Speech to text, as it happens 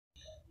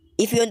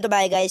If you want to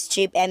buy guys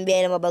cheap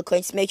NBA and mobile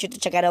coins, make sure to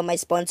check out my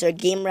sponsor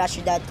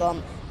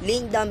GameRusher.com.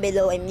 Link down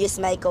below and use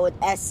my code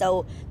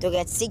SO to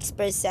get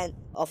 6%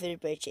 off your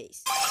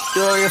purchase. Do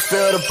you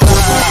feel the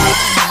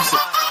vibe?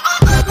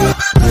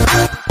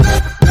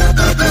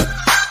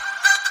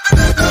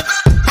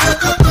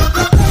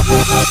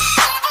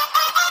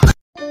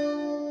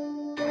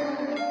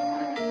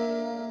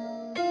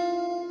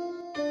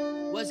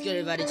 What's good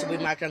everybody, it's your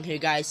boy MarkRank here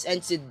guys,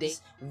 and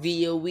today's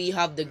video we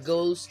have the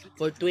goals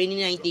for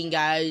 2019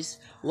 guys.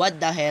 What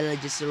the hell, I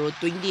just wrote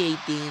 2018,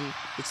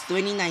 it's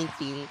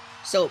 2019.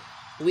 So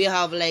we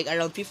have like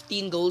around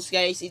 15 goals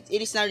guys. It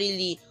is not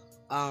really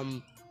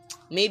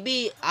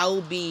maybe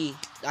I'll be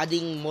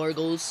adding more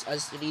goals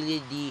as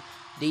really the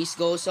days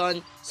goes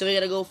on. So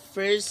we're gonna go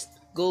first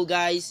goal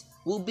guys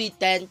will be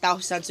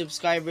 10,000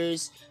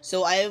 subscribers.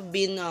 So I have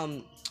been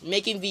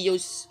making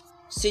videos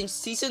since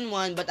season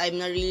 1, but I'm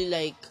not really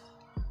like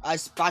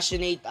as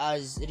passionate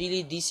as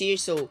really this year.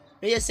 So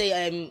let's just say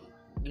I'm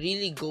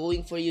really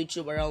going for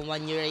YouTube around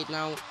 1 year right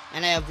now,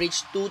 and I have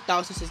reached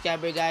 2,000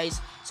 subscribers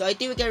guys. So I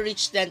think we can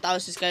reach 10,000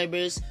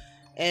 subscribers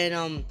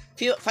and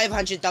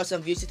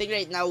 500,000 views. I think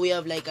right now we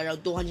have like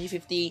around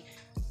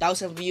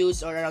 250,000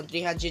 views or around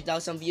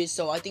 300,000 views.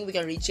 So I think we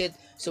can reach it.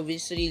 So we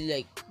just really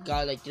like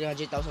got like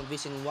 300,000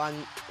 views in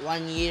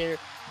one year.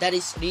 That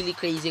is really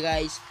crazy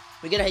guys.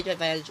 We're gonna hit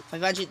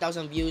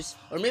 500,000 views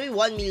or maybe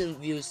 1 million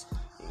views,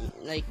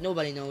 like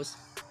nobody knows.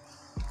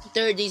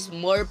 Third is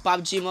more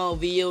PUBG Mobile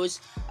videos.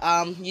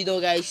 You know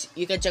guys,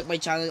 you can check my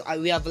channel.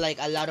 We have like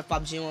a lot of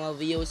PUBG Mobile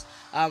videos.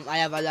 I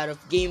have a lot of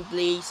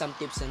gameplay, some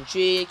tips and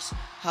tricks,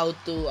 how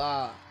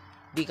to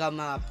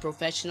become a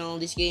professional in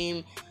this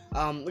game.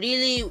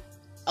 Really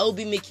I'll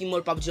be making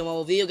more PUBG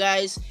Mobile video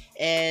guys.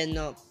 And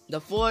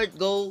the fourth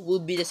goal will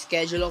be the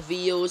schedule of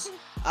videos.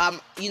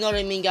 You know what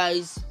I mean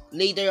guys,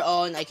 later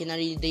on I cannot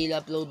really daily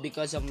upload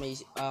because of my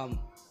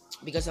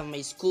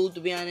school.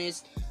 To be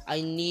honest, I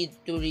need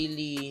to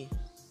really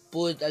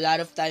put a lot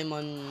of time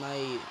on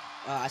my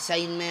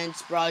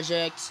assignments,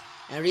 projects,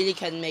 and really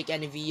can't make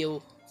any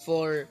video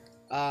for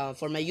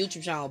my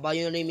YouTube channel. But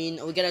you know what I mean,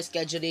 we gotta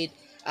schedule it.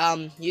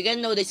 You can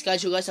know the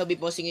schedule guys. I'll be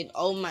posting it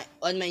on my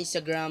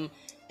Instagram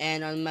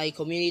and on my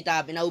community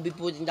tab, and I will be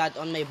putting that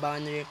on my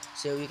banner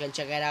so you can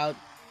check it out.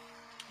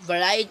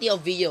 Variety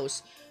of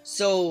videos.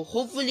 So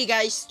hopefully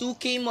guys,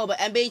 2K Mobile,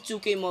 NBA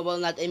 2K Mobile,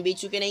 not NBA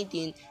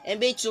 2K19,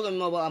 NBA 2K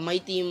Mobile, my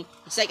team,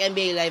 it's like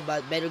NBA Live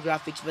but better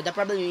graphics. But the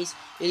problem is,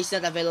 it is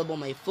not available on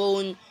my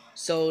phone.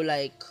 So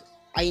like,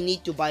 I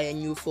need to buy a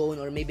new phone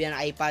or maybe an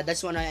iPad.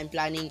 That's what I'm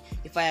planning.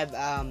 If I have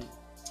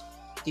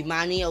the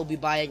money, I'll be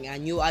buying a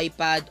new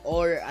iPad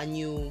or a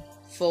new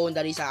phone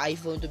that is an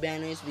iPhone, to be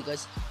honest.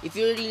 Because if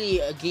you're really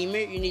a gamer,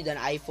 you need an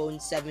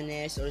iPhone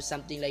 7s or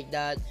something like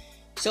that.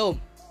 So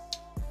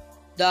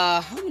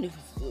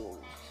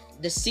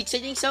the 6, I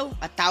think so,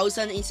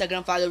 1,000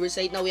 Instagram followers.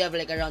 Right now we have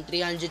like around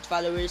 300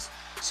 followers.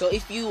 So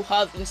if you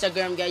have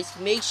Instagram guys,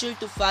 make sure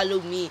to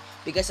follow me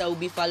because I will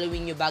be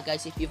following you back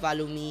guys if you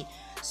follow me.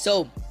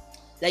 So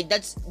like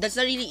that's not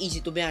really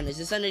easy, to be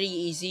honest. It's not really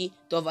easy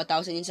to have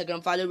 1,000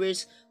 Instagram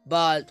followers,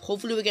 but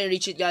hopefully we can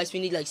reach it guys. We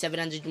need like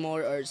 700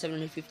 more or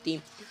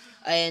 750.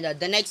 And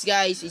the next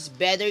guys is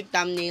better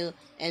thumbnail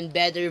and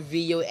better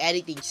video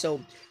editing. So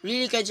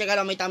really can check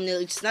out my thumbnail.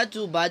 It's not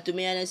too bad, to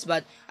be honest,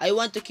 but I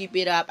want to keep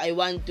it up. I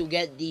want to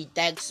get the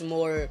text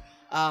more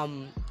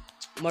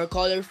more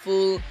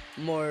colorful,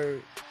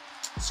 more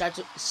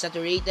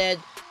saturated,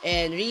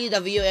 and really the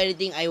video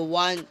editing, I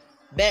want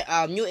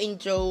new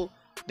intro,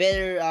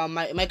 better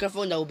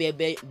microphone. That will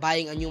be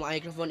buying a new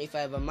microphone if I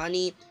have the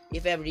money,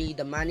 if I have really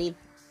the money.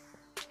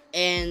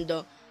 And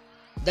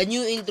the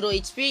new intro,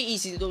 it's pretty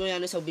easy, to be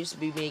honest. I'll just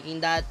be making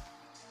that,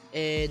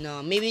 and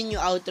maybe new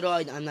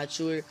outro, I'm not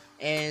sure.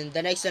 And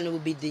the next one will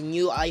be the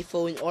new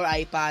iPhone or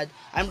iPad.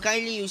 I'm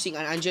currently using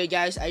an Android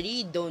guys. I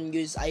really don't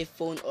use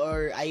iPhone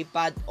or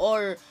iPad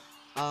or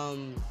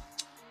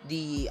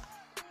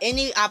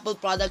any Apple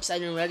products.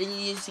 I'm not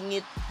really using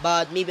it,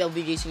 but maybe I'll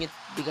be using it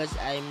because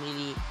I'm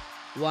really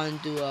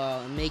want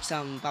to make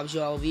some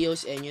PUBG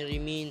videos. And you know what I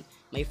mean,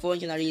 my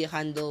phone cannot really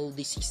handle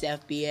the 60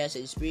 FPS.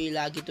 It's pretty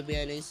laggy, to be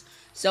honest.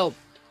 So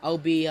I'll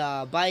be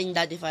buying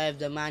that if I have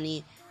the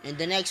money. And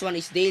the next one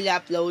is daily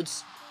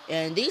uploads.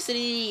 And this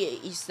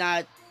really is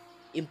not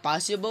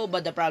impossible,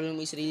 but the problem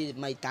is really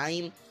my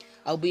time.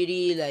 I'll be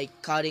really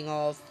like cutting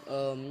off.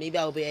 Maybe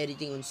I'll be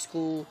editing on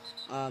school.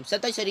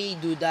 Sometimes I really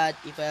do that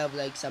if I have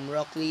like some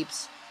raw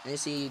clips, and I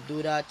say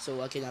do that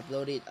so I can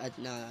upload it at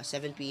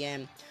 7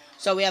 p.m.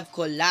 So we have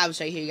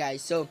collabs right here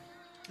guys. So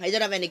I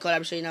don't have any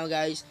collabs right now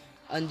guys.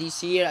 On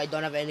this year I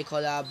don't have any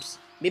collabs.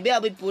 Maybe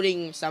I'll be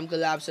putting some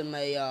collabs on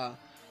my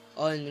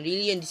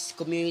really in this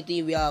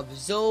community. We have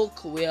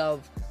Zoke, we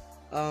have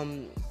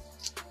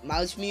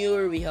Miles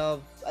Muir, we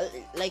have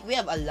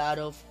a lot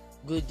of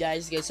good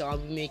guys. So I'll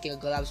be making a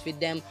collabs with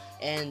them.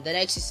 And the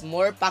next is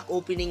more pack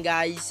opening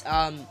guys.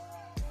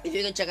 If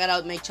you can check it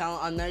out my channel,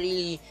 I'm not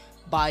really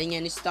buying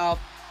any stuff,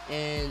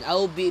 and I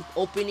will be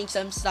opening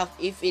some stuff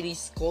if it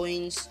is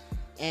coins,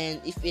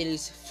 and if it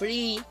is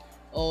free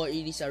or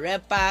it is a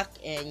rep pack,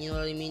 and you know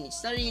what I mean,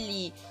 it's not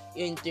really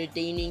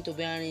entertaining, to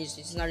be honest.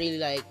 It's not really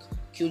like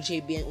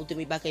QJB and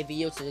Ultimate Pack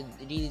videos. So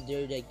really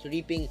they're like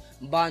ripping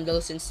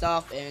bundles and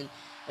stuff, and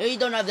I really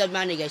don't have that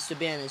money, guys, to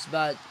be honest.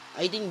 But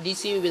I think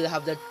this year we'll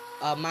have that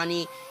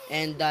money,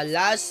 and the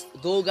last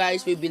go,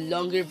 guys, will be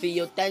longer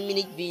video,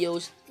 10-minute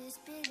videos.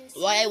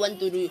 Why I want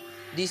to do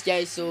this,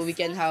 guys, so we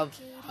can have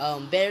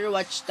better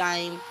watch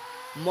time,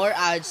 more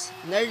ads,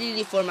 not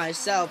really for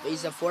myself,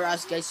 is for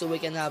us, guys, so we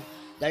can have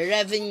the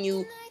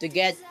revenue to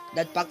get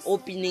that pack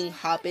opening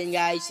happen,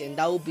 guys. And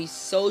that will be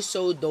so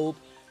dope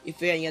if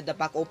we can get the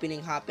pack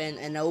opening happen.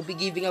 And I will be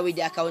giving away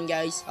the account,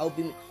 guys. I will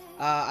be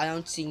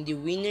announcing the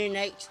winner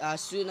next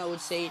soon, I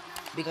would say,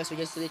 because we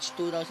just reached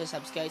 2,000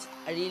 subs, guys.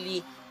 I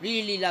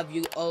really love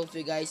you, all of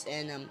you guys,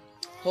 and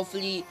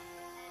hopefully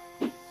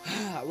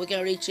we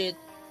can reach it.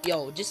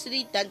 Yo, just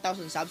reach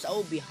 10,000 subs, I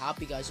will be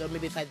happy, guys, or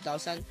maybe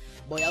 5,000.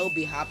 Boy, I will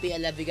be happy. I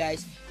love you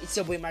guys. It's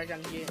your boy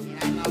MarkRank here,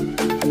 and I'm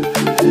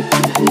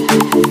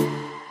out.